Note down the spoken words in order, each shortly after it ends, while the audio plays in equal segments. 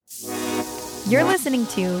You're listening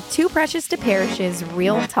to Too Precious to Perish's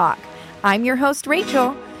Real Talk. I'm your host,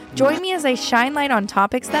 Rachel. Join me as I shine light on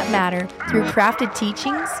topics that matter through crafted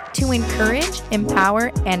teachings to encourage,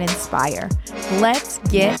 empower, and inspire. Let's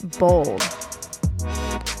get bold.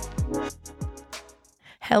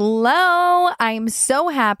 Hello, I'm so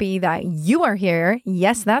happy that you are here.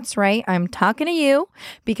 Yes, that's right. I'm talking to you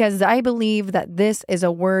because I believe that this is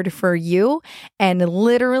a word for you and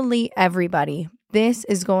literally everybody. This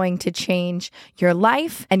is going to change your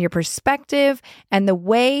life and your perspective and the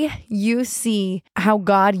way you see how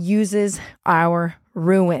God uses our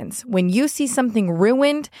ruins. When you see something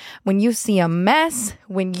ruined, when you see a mess,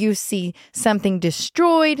 when you see something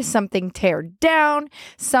destroyed, something teared down,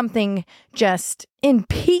 something just in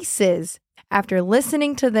pieces, after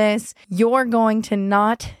listening to this, you're going to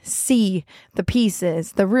not see the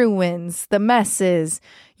pieces, the ruins, the messes.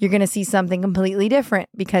 You're going to see something completely different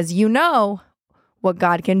because you know what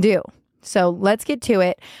God can do. So let's get to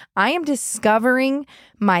it. I am discovering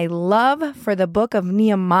my love for the book of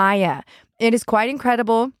Nehemiah. It is quite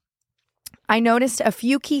incredible. I noticed a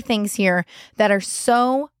few key things here that are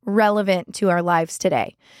so relevant to our lives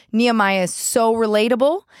today. Nehemiah is so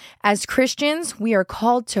relatable. As Christians, we are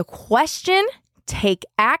called to question, take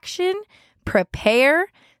action, prepare,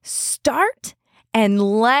 start, and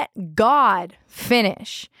let God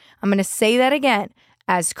finish. I'm going to say that again.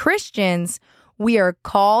 As Christians, we are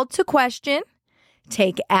called to question,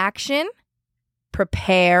 take action,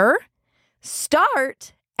 prepare,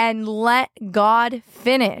 start, and let God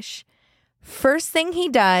finish. First thing he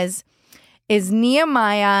does is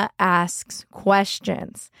Nehemiah asks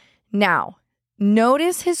questions. Now,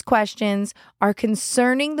 notice his questions are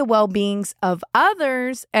concerning the well-beings of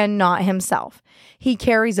others and not himself. He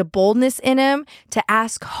carries a boldness in him to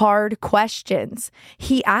ask hard questions.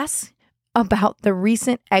 He asks about the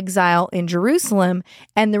recent exile in Jerusalem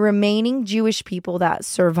and the remaining Jewish people that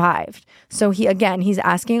survived. So he's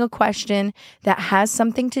asking a question that has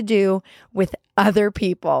something to do with other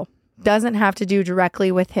people. Doesn't have to do directly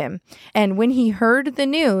with him. And when he heard the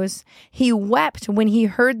news, he wept when he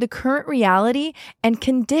heard the current reality and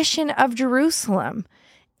condition of Jerusalem.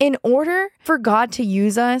 In order for God to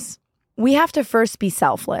use us, we have to first be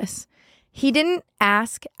selfless. He didn't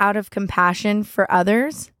ask out of compassion for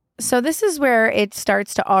others. So this is where it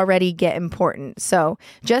starts to already get important. So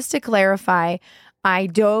just to clarify, I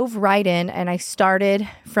dove right in and I started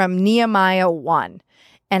from Nehemiah 1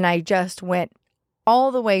 and I just went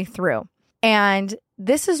all the way through. And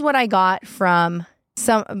this is what I got from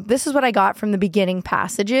the beginning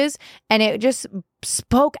passages, and it just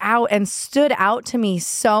spoke out and stood out to me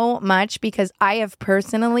so much because I have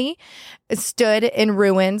personally stood in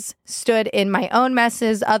ruins, stood in my own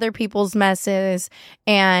messes, other people's messes,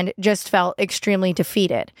 and just felt extremely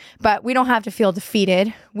defeated. But we don't have to feel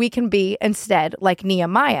defeated. We can be instead like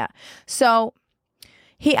Nehemiah. So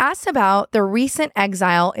he asks about the recent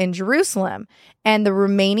exile in Jerusalem and the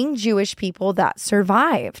remaining Jewish people that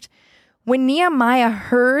survived. When Nehemiah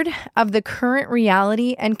heard of the current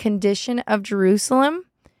reality and condition of Jerusalem,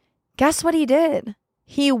 guess what he did?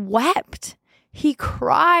 He wept. He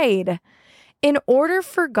cried. In order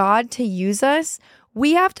for God to use us,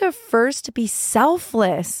 we have to first be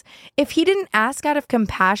selfless. If he didn't ask out of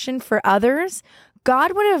compassion for others,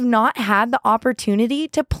 God would have not had the opportunity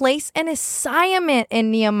to place an assignment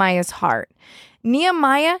in Nehemiah's heart.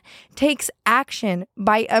 Nehemiah takes action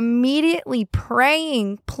by immediately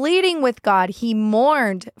praying, pleading with God. He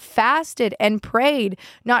mourned, fasted, and prayed,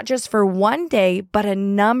 not just for one day, but a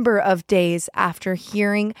number of days after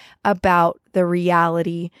hearing about the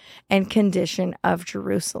reality and condition of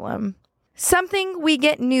Jerusalem. Something we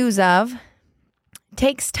get news of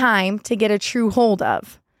takes time to get a true hold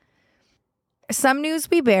of. Some news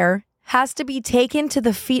we bear has to be taken to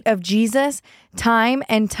the feet of Jesus time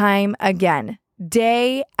and time again,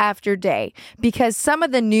 day after day, because some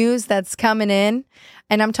of the news that's coming in,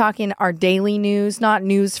 and I'm talking our daily news, not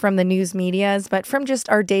news from the news medias, but from just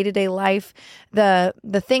our day-to-day life, the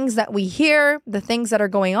things that we hear, the things that are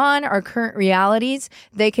going on, our current realities,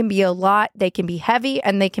 they can be a lot, they can be heavy,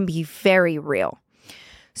 and they can be very real.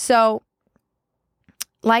 So,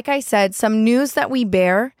 like I said, some news that we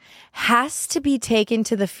bear has to be taken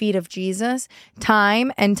to the feet of Jesus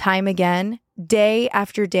time and time again, day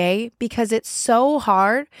after day, because it's so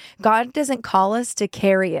hard. God doesn't call us to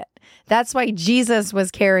carry it. That's why Jesus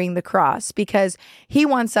was carrying the cross, because he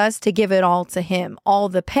wants us to give it all to him. All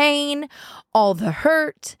the pain, all the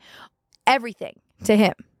hurt, everything to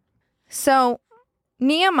him. So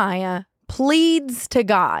Nehemiah pleads to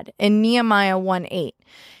God in Nehemiah 1:8.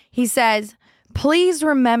 He says, "Please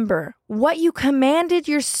remember what you commanded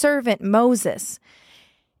your servant Moses.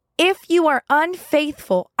 If you are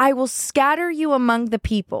unfaithful, I will scatter you among the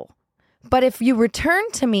people. But if you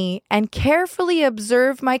return to me and carefully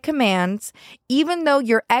observe my commands, even though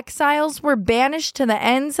your exiles were banished to the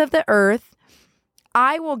ends of the earth,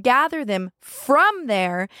 I will gather them from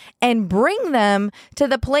there and bring them to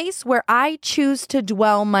the place where I choose to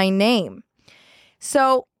dwell my name."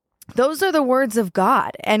 So those are the words of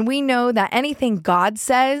God. And we know that anything God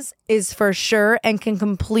says is for sure and can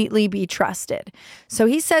completely be trusted. So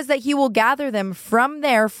he says that he will gather them from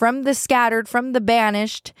there, from the scattered, from the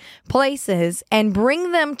banished places, and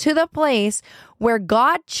bring them to the place where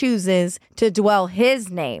God chooses to dwell his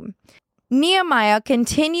name. Nehemiah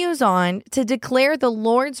continues on to declare the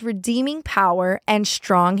Lord's redeeming power and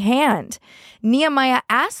strong hand. Nehemiah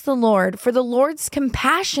asked the Lord for the Lord's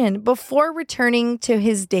compassion before returning to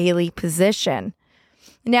his daily position.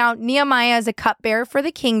 Now, Nehemiah is a cupbearer for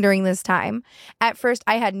the king during this time. At first,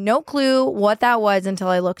 I had no clue what that was until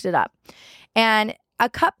I looked it up. And a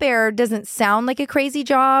cupbearer doesn't sound like a crazy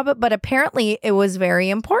job, but apparently it was very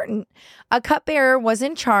important. A cupbearer was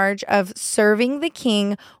in charge of serving the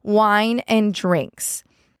king wine and drinks.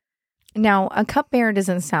 Now, a cupbearer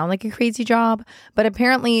doesn't sound like a crazy job, but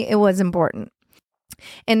apparently it was important.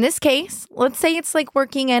 In this case, let's say it's like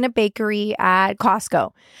working in a bakery at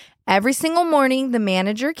Costco. Every single morning, the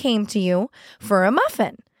manager came to you for a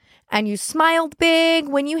muffin, and you smiled big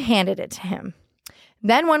when you handed it to him.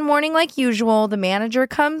 Then one morning, like usual, the manager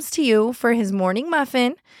comes to you for his morning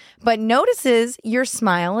muffin, but notices your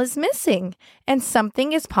smile is missing and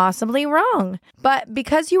something is possibly wrong. But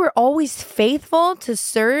because you were always faithful to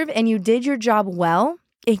serve and you did your job well,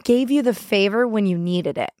 it gave you the favor when you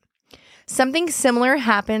needed it. Something similar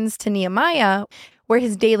happens to Nehemiah, where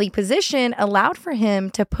his daily position allowed for him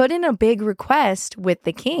to put in a big request with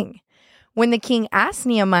the king. When the king asked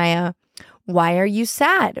Nehemiah, "Why are you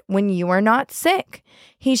sad when you are not sick?"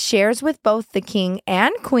 he shares with both the king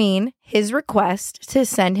and queen his request to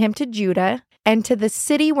send him to Judah and to the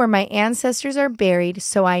city where my ancestors are buried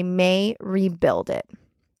so I may rebuild it.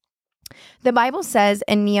 The Bible says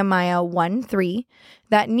in Nehemiah 1:3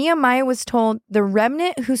 that Nehemiah was told the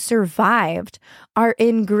remnant who survived are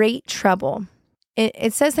in great trouble.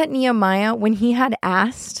 It says that Nehemiah, when he had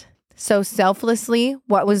asked so selflessly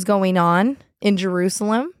what was going on in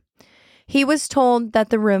Jerusalem, he was told that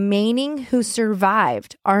the remaining who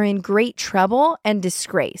survived are in great trouble and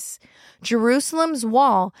disgrace. Jerusalem's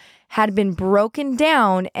wall had been broken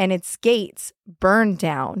down and its gates burned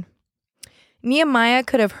down. Nehemiah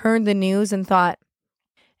could have heard the news and thought,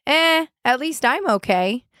 at least I'm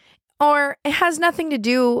okay. Or it has nothing to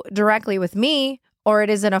do directly with me, or it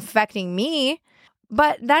isn't affecting me.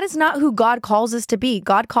 But that is not who God calls us to be.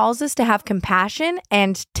 God calls us to have compassion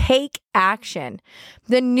and take action.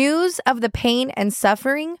 The news of the pain and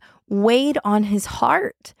suffering weighed on his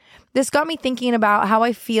heart. This got me thinking about how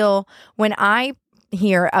I feel when I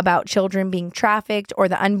hear about children being trafficked or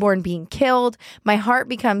the unborn being killed. My heart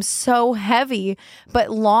becomes so heavy, but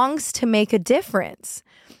longs to make a difference.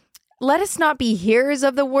 Let us not be hearers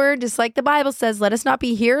of the word, just like the Bible says, let us not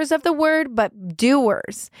be hearers of the word, but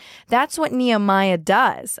doers. That's what Nehemiah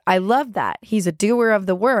does. I love that. He's a doer of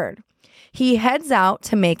the word. He heads out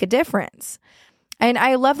to make a difference. And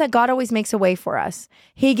I love that God always makes a way for us.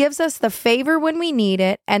 He gives us the favor when we need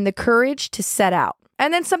it and the courage to set out.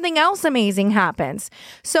 And then something else amazing happens.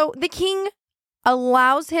 So the king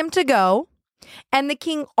allows him to go. And the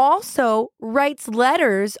king also writes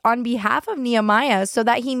letters on behalf of Nehemiah so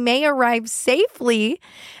that he may arrive safely.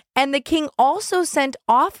 And the king also sent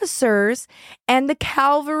officers and the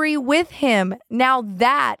cavalry with him. Now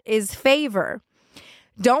that is favor.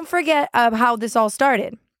 Don't forget how this all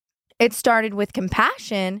started. It started with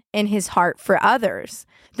compassion in his heart for others.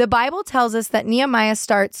 The Bible tells us that Nehemiah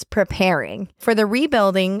starts preparing for the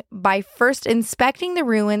rebuilding by first inspecting the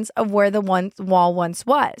ruins of where the wall once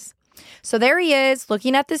was. So there he is,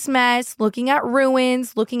 looking at this mess, looking at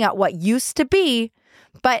ruins, looking at what used to be,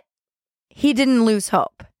 but he didn't lose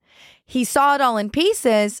hope. He saw it all in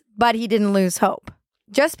pieces, but he didn't lose hope.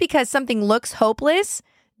 Just because something looks hopeless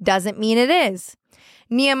doesn't mean it is.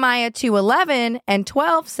 Nehemiah 2:11 and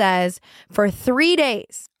 12 says, "For 3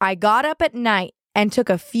 days I got up at night and took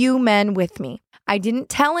a few men with me. I didn't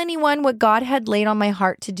tell anyone what God had laid on my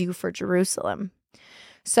heart to do for Jerusalem."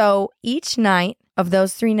 So each night of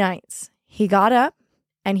those 3 nights, he got up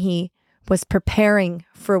and he was preparing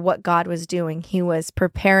for what God was doing. He was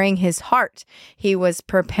preparing his heart. He was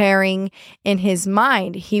preparing in his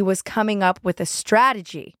mind. He was coming up with a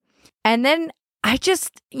strategy. And then I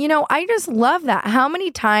just love that. How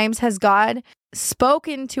many times has God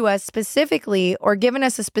spoken to us specifically or given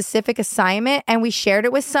us a specific assignment and we shared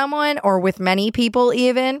it with someone or with many people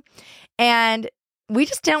even, and we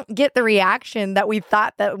just don't get the reaction that we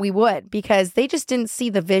thought that we would because they just didn't see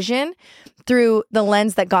the vision through the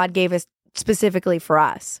lens that God gave us specifically for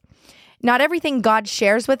us. Not everything God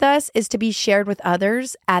shares with us is to be shared with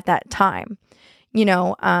others at that time.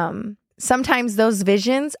 Sometimes those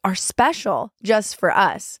visions are special just for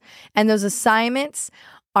us. And those assignments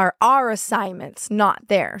are our assignments, not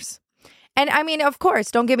theirs. And I mean, of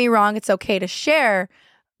course, don't get me wrong, it's okay to share,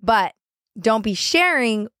 but don't be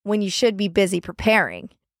sharing when you should be busy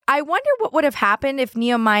preparing. I wonder what would have happened if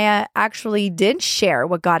Nehemiah actually did share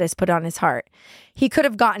what God has put on his heart. He could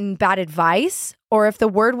have gotten bad advice, or if the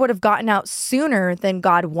word would have gotten out sooner than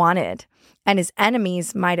God wanted, and his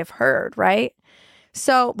enemies might have heard, right?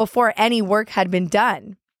 So before any work had been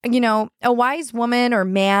done. A wise woman or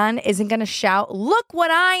man isn't going to shout, "Look what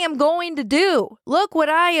I am going to do. Look what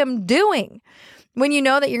I am doing," when you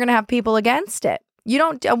know that you're going to have people against it.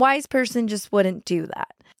 A wise person just wouldn't do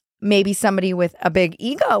that. Maybe somebody with a big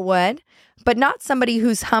ego would, but not somebody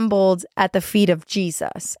who's humbled at the feet of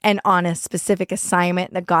Jesus and on a specific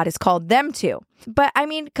assignment that God has called them to. But I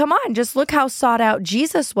mean, come on, just look how sought out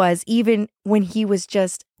Jesus was even when he was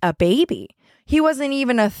just a baby. He wasn't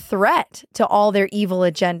even a threat to all their evil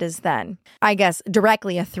agendas then. I guess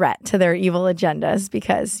directly a threat to their evil agendas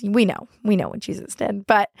because we know what Jesus did.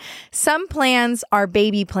 But some plans are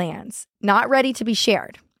baby plans, not ready to be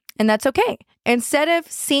shared. And that's okay. Instead of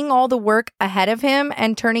seeing all the work ahead of him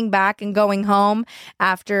and turning back and going home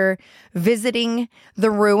after visiting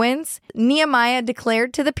the ruins, Nehemiah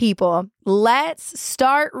declared to the people, "Let's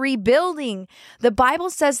start rebuilding." The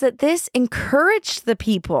Bible says that this encouraged the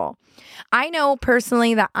people. I know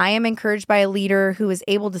personally that I am encouraged by a leader who is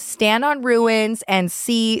able to stand on ruins and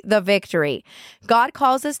see the victory. God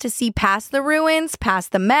calls us to see past the ruins,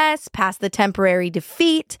 past the mess, past the temporary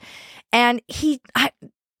defeat. And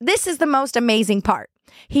this is the most amazing part.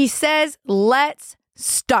 He says, let's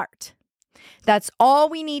start. That's all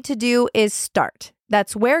we need to do is start.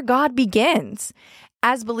 That's where God begins.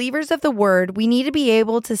 As believers of the word, we need to be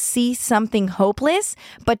able to see something hopeless,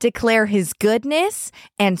 but declare his goodness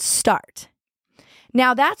and start.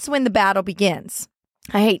 Now that's when the battle begins.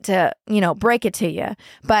 I hate to, break it to you,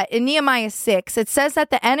 but in Nehemiah 6, it says that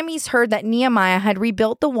the enemies heard that Nehemiah had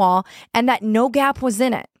rebuilt the wall and that no gap was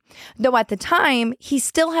in it. Though at the time, he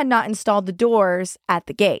still had not installed the doors at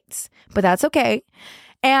the gates, but that's okay.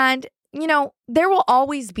 And, there will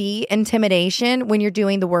always be intimidation when you're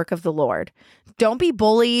doing the work of the Lord. Don't be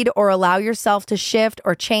bullied or allow yourself to shift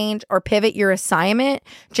or change or pivot your assignment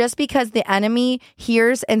just because the enemy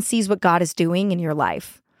hears and sees what God is doing in your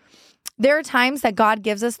life. There are times that God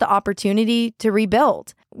gives us the opportunity to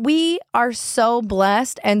rebuild. We are so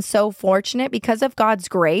blessed and so fortunate because of God's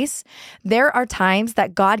grace. There are times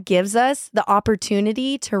that God gives us the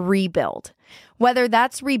opportunity to rebuild, whether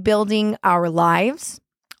that's rebuilding our lives,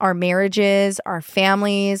 our marriages, our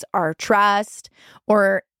families, our trust,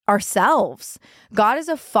 or ourselves. God is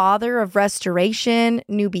a father of restoration,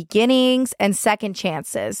 new beginnings, and second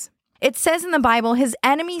chances. It says in the Bible, his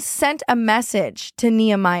enemies sent a message to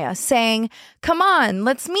Nehemiah saying, "Come on,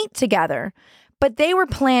 let's meet together." But they were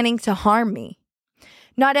planning to harm me.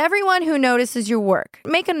 Not everyone who notices your work,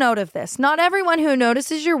 make a note of this, not everyone who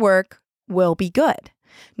notices your work will be good.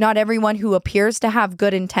 Not everyone who appears to have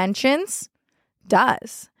good intentions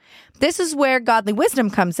does. This is where godly wisdom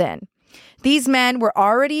comes in. These men were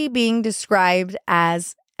already being described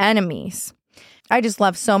as enemies. I just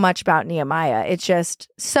love so much about Nehemiah. It's just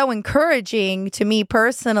so encouraging to me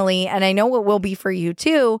personally, and I know it will be for you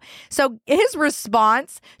too. So his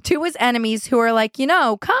response to his enemies who are like,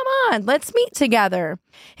 come on, let's meet together.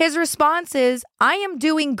 His response is, "I am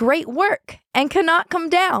doing great work and cannot come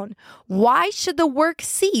down. Why should the work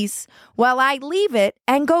cease while I leave it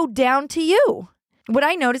and go down to you?" What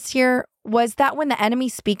I noticed here was that when the enemy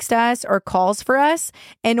speaks to us or calls for us,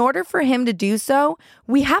 in order for him to do so,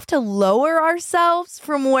 we have to lower ourselves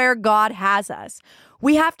from where God has us.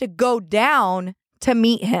 We have to go down to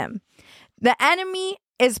meet him. The enemy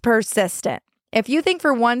is persistent. If you think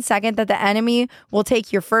for 1 second that the enemy will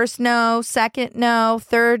take your first no, second no,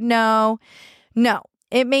 third no,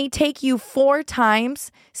 it may take you 4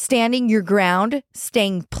 times standing your ground,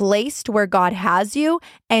 staying placed where God has you,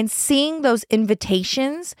 and seeing those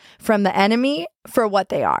invitations from the enemy for what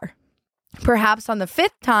they are. Perhaps on the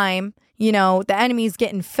 5th time, the enemy's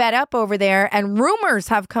getting fed up over there and rumors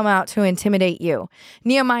have come out to intimidate you.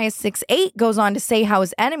 Nehemiah 6:8 goes on to say how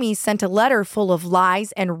his enemies sent a letter full of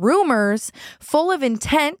lies and rumors, full of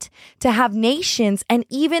intent to have nations and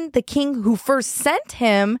even the king who first sent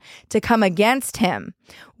him to come against him.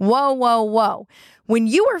 Whoa, whoa, whoa. When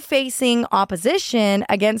you are facing opposition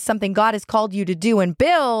against something God has called you to do and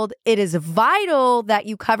build, it is vital that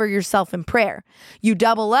you cover yourself in prayer. You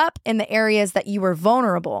double up in the areas that you are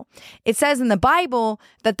vulnerable. It says in the Bible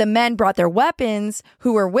that the men brought their weapons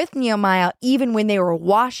who were with Nehemiah even when they were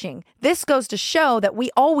washing. This goes to show that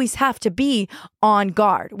we always have to be on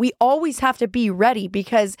guard. We always have to be ready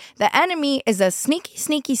because the enemy is a sneaky,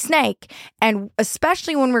 sneaky snake. And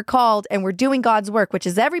especially when we're called and we're doing God's work, which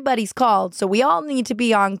is everybody's called. So we all need to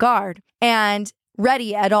be on guard and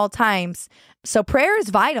ready at all times. So prayer is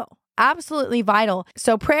vital, absolutely vital.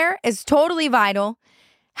 So prayer is totally vital.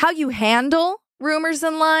 How you handle rumors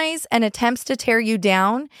and lies and attempts to tear you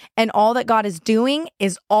down and all that God is doing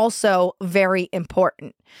is also very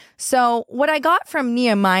important. So what I got from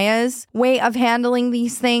Nehemiah's way of handling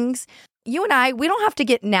these things, you and I, we don't have to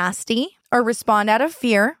get nasty or respond out of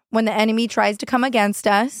fear when the enemy tries to come against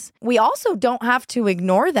us. We also don't have to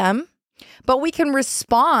ignore them, but we can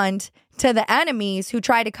respond to the enemies who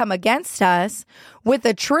try to come against us with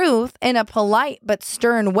the truth in a polite but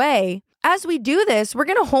stern way. As we do this, we're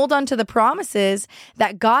going to hold on to the promises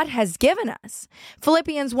that God has given us.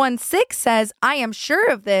 Philippians 1:6 says, I am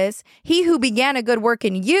sure of this, he who began a good work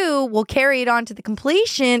in you will carry it on to the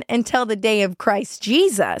completion until the day of Christ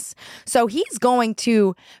Jesus. So he's going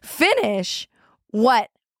to finish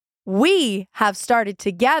what we have started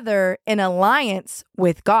together in alliance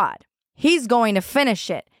with God. He's going to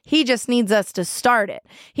finish it. He just needs us to start it.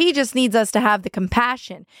 He just needs us to have the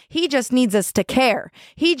compassion. He just needs us to care.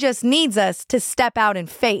 He just needs us to step out in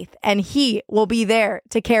faith, and he will be there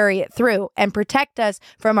to carry it through and protect us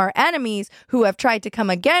from our enemies who have tried to come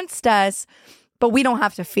against us, but we don't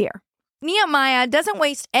have to fear. Nehemiah doesn't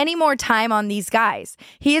waste any more time on these guys.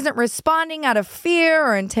 He isn't responding out of fear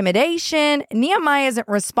or intimidation. Nehemiah isn't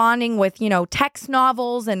responding with, text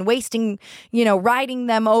novels and wasting, writing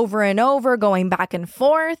them over and over, going back and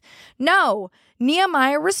forth. No,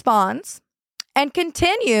 Nehemiah responds and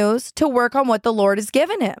continues to work on what the Lord has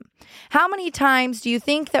given him. How many times do you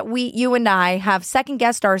think that you and I have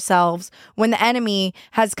second-guessed ourselves when the enemy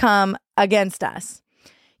has come against us?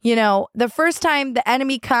 The first time the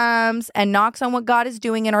enemy comes and knocks on what God is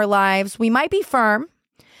doing in our lives, we might be firm,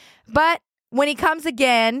 but when he comes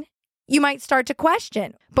again, you might start to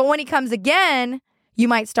question. But when he comes again, you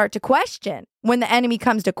might start to question. When the enemy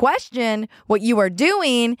comes to question what you are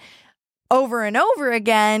doing over and over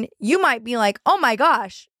again, you might be like, oh my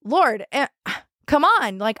gosh, Lord, come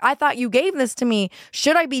on. Like, I thought you gave this to me.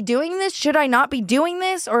 Should I be doing this? Should I not be doing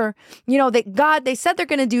this? Or, that they said they're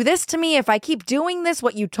going to do this to me if I keep doing this,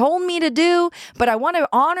 what you told me to do, but I want to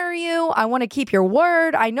honor you. I want to keep your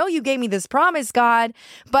word. I know you gave me this promise, God,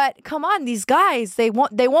 but come on, these guys, they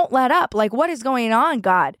won't let up. Like, what is going on,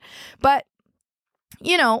 God? But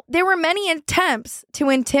there were many attempts to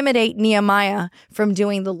intimidate Nehemiah from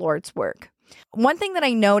doing the Lord's work. One thing that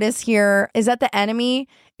I notice here is that the enemy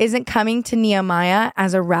isn't coming to Nehemiah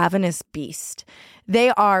as a ravenous beast. They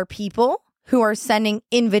are people who are sending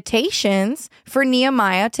invitations for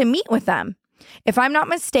Nehemiah to meet with them. If I'm not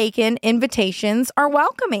mistaken, invitations are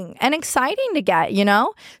welcoming and exciting to get,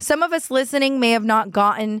 Some of us listening may have not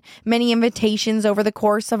gotten many invitations over the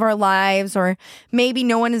course of our lives, or maybe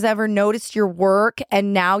no one has ever noticed your work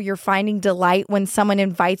and now you're finding delight when someone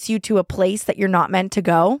invites you to a place that you're not meant to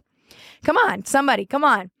go. Come on, somebody, come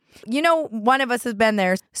on. One of us has been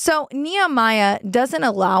there. So Nehemiah doesn't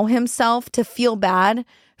allow himself to feel bad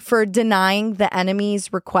for denying the enemy's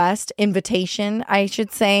invitation, I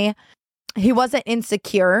should say. He wasn't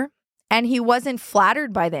insecure and he wasn't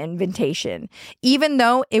flattered by the invitation, even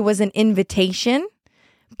though it was an invitation,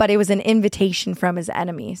 but it was an invitation from his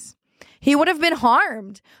enemies. He would have been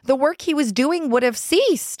harmed. The work he was doing would have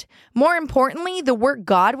ceased. More importantly, the work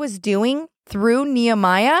God was doing through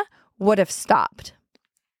Nehemiah would have stopped.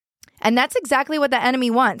 And that's exactly what the enemy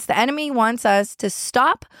wants. The enemy wants us to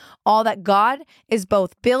stop all that God is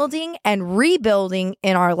both building and rebuilding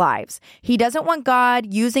in our lives. He doesn't want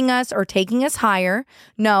God using us or taking us higher.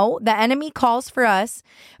 No, the enemy calls for us.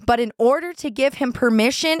 But in order to give him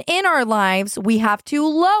permission in our lives, we have to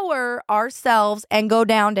lower ourselves and go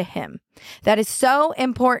down to him. That is so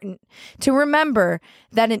important to remember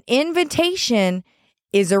that an invitation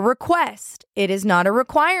is a request. It is not a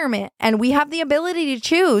requirement. And we have the ability to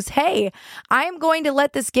choose, hey, I am going to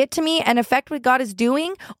let this get to me and affect what God is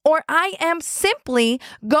doing, or I am simply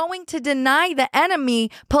going to deny the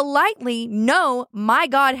enemy politely. No, my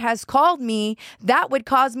God has called me. That would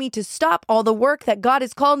cause me to stop all the work that God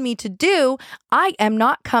has called me to do. I am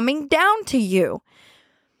not coming down to you.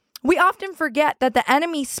 We often forget that the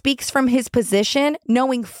enemy speaks from his position,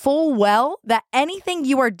 knowing full well that anything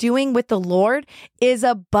you are doing with the Lord is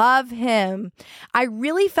above him. I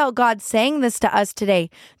really felt God saying this to us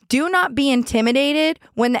today. Do not be intimidated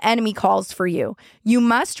when the enemy calls for you. You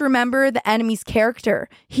must remember the enemy's character.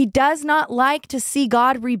 He does not like to see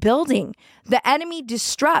God rebuilding. The enemy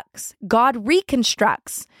destructs. God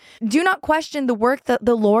reconstructs. Do not question the work that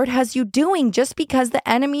the Lord has you doing just because the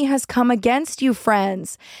enemy has come against you,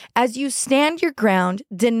 friends. As you stand your ground,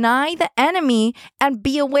 deny the enemy and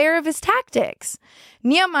be aware of his tactics.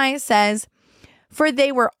 Nehemiah says, for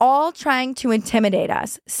they were all trying to intimidate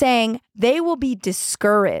us, saying they will be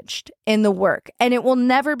discouraged in the work and it will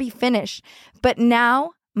never be finished. But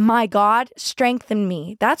now, my God, strengthen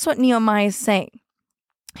me. That's what Nehemiah is saying.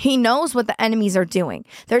 He knows what the enemies are doing.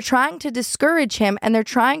 They're trying to discourage him and they're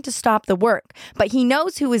trying to stop the work. But he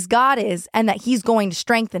knows who his God is and that he's going to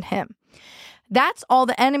strengthen him. That's all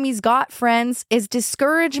the enemy's got, friends, is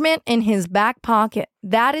discouragement in his back pocket.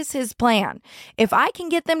 That is his plan. If I can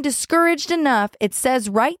get them discouraged enough, it says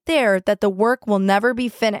right there that the work will never be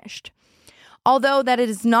finished. Although that it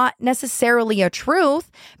is not necessarily a truth,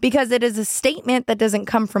 because it is a statement that doesn't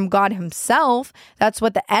come from God himself. That's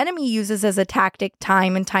what the enemy uses as a tactic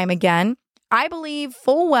time and time again. I believe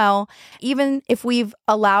full well, even if we've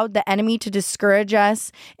allowed the enemy to discourage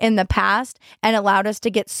us in the past and allowed us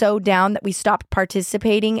to get so down that we stopped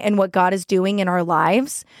participating in what God is doing in our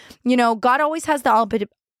lives, God always has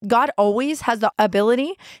the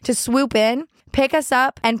ability to swoop in, pick us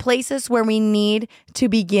up, and place us where we need to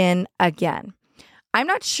begin again. I'm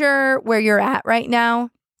not sure where you're at right now,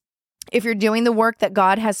 if you're doing the work that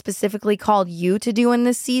God has specifically called you to do in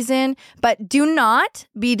this season, but do not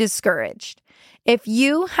be discouraged. If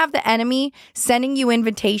you have the enemy sending you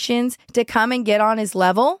invitations to come and get on his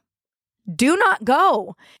level, do not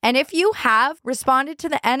go. And if you have responded to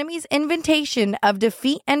the enemy's invitation of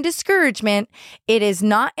defeat and discouragement, it is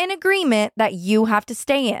not an agreement that you have to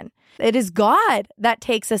stay in. It is God that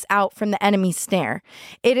takes us out from the enemy's snare.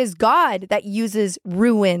 It is God that uses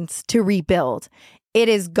ruins to rebuild. It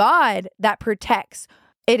is God that protects.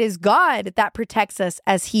 It is God that protects us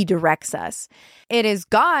as he directs us. It is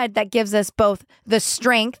God that gives us both the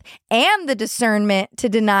strength and the discernment to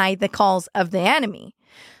deny the calls of the enemy.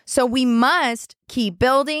 So we must keep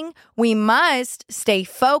building. We must stay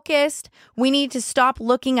focused. We need to stop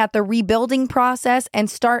looking at the rebuilding process and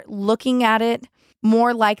start looking at it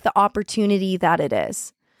more like the opportunity that it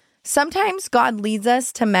is. Sometimes God leads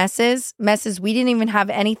us to messes we didn't even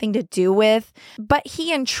have anything to do with, but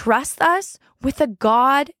he entrusts us with a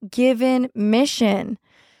God-given mission.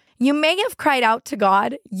 You may have cried out to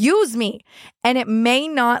God, use me, and it may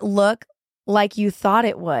not look like you thought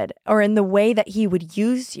it would, or in the way that he would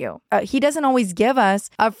use you. He doesn't always give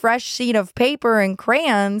us a fresh sheet of paper and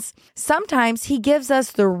crayons. Sometimes he gives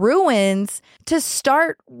us the ruins to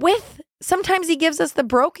start with. Sometimes he gives us the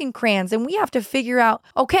broken crayons and we have to figure out,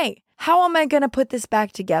 okay, how am I going to put this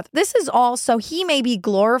back together? This is all so he may be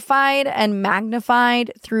glorified and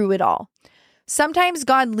magnified through it all. Sometimes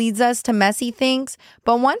God leads us to messy things,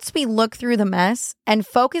 but once we look through the mess and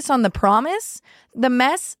focus on the promise, the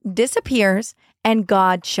mess disappears and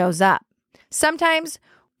God shows up. Sometimes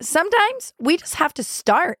we just have to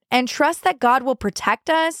start and trust that God will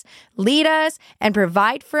protect us, lead us, and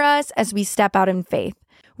provide for us as we step out in faith.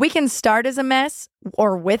 We can start as a mess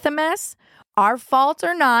or with a mess, our fault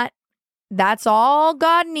or not. That's all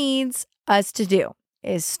God needs us to do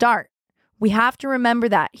is start. We have to remember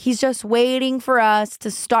that. He's just waiting for us to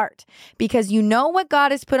start because you know what God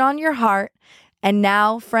has put on your heart. And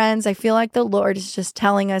now, friends, I feel like the Lord is just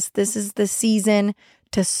telling us this is the season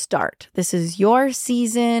to start. This is your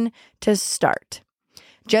season to start.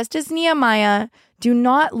 Just as Nehemiah, do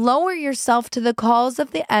not lower yourself to the calls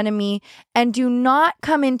of the enemy and do not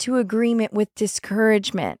come into agreement with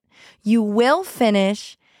discouragement. You will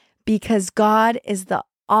finish because God is the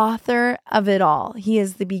author of it all. He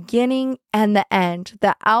is the beginning and the end,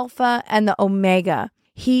 the Alpha and the Omega.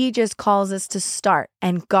 He just calls us to start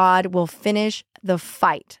and God will finish the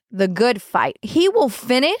fight, the good fight. He will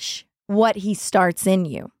finish what he starts in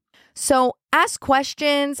you. So ask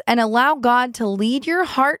questions and allow God to lead your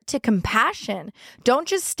heart to compassion. Don't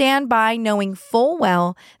just stand by knowing full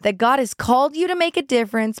well that God has called you to make a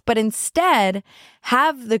difference, but instead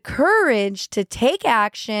have the courage to take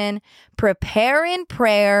action, prepare in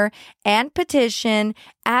prayer and petition,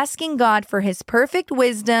 asking God for his perfect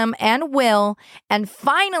wisdom and will, and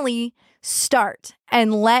finally start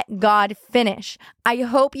and let God finish. I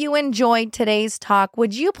hope you enjoyed today's talk.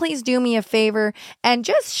 Would you please do me a favor and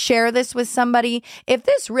just share this with somebody? If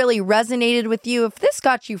this really resonated with you, if this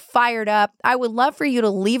got you fired up, I would love for you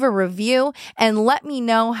to leave a review and let me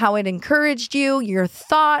know how it encouraged you, your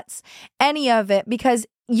thoughts, any of it, because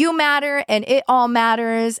you matter and it all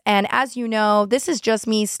matters. And as you know, this is just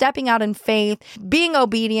me stepping out in faith, being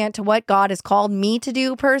obedient to what God has called me to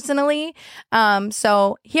do personally.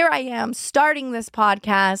 So here I am starting this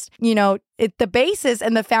podcast. The basis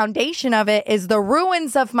and the foundation of it is the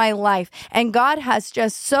ruins of my life. And God has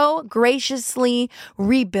just so graciously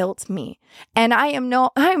rebuilt me. And I am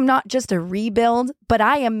not just a rebuild, but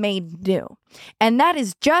I am made new. And that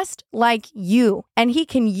is just like you. And he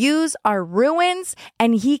can use our ruins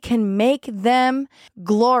and he can make them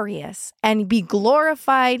glorious and be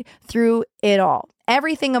glorified through it all.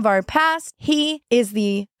 Everything of our past, he is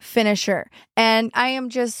the finisher. And I am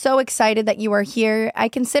just so excited that you are here. I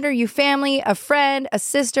consider you family, a friend, a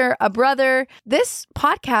sister, a brother. This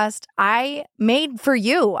podcast I made for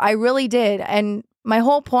you. I really did. And my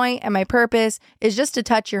whole point and my purpose is just to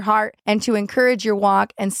touch your heart and to encourage your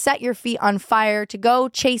walk and set your feet on fire to go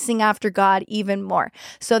chasing after God even more.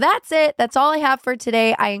 So that's it. That's all I have for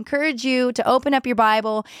today. I encourage you to open up your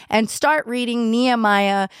Bible and start reading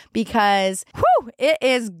Nehemiah because it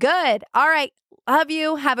is good. All right. Love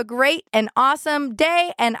you. Have a great and awesome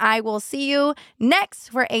day. And I will see you next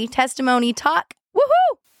for a testimony talk.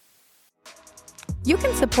 Woohoo! You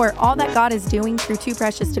can support all that God is doing through Too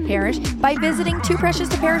Precious to Perish by visiting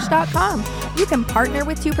tooprecioustoperish.com. You can partner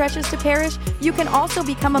with Too Precious to Perish. You can also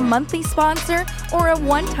become a monthly sponsor or a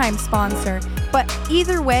one-time sponsor. But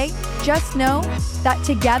either way, just know that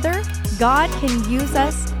together, God can use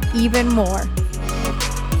us even more.